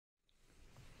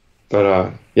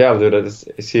But yeah, dude, I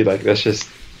see like that's just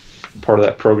part of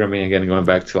that programming again, going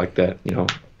back to like that,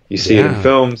 you see it in Yeah,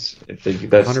 films, that's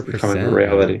becoming a 100%, man.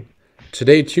 reality.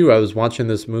 Today too, I was watching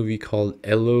this movie called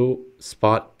Arlo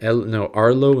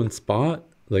and Spot,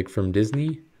 like from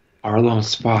Disney. Arlo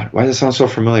Spot. Why does it sound so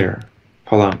familiar?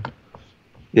 Hold on.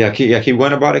 Keep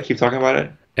going about it. Keep talking about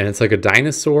it. And it's like a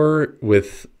dinosaur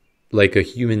with like a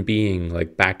human being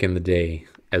like back in the day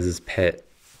as his pet,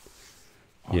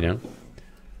 you know?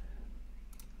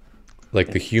 Like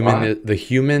Spot. the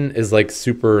human is like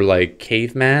super like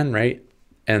caveman, right?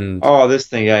 And Oh, this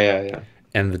thing. Yeah.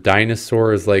 and the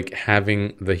dinosaur is like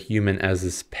having the human as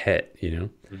his pet, you know?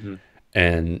 Hmm.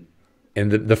 And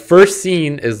the first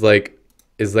scene is like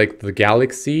the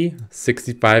galaxy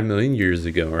 65 million years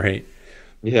ago, right?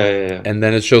 Yeah. And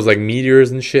then it shows like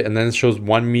meteors and shit, and then it shows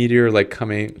one meteor like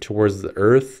coming towards the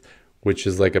earth, which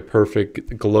is like a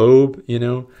perfect globe, you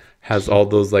know, has all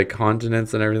those like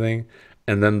continents and everything.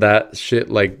 And then that shit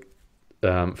like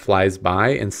flies by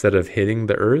instead of hitting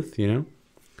the earth, you know,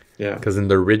 Yeah. because in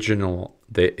the original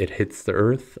it hits the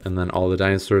earth and then all the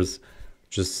dinosaurs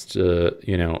just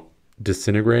you know,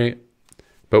 disintegrate.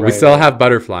 But we still Right. have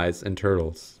butterflies and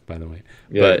turtles, by the way.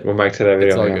 Yeah. But Went back to that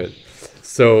it's video. all Yeah. good.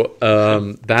 So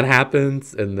that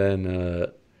happens, and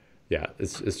then yeah,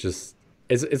 it's just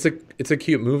it's a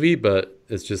cute movie, but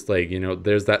it's just like, you know,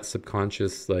 there's that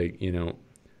subconscious like, you know,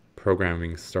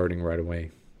 programming starting right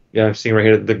away. Yeah. I'm seeing right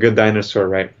here the Good Dinosaur.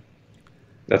 Right.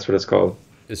 That's what it's called.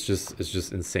 It's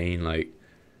just insane. Like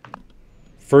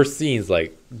first scenes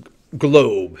like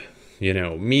globe, you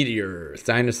know, meteor,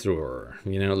 dinosaur,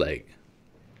 you know, like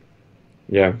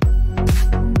Yeah.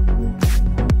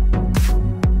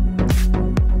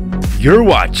 You're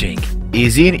watching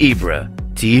Izzy and Ibra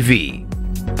TV.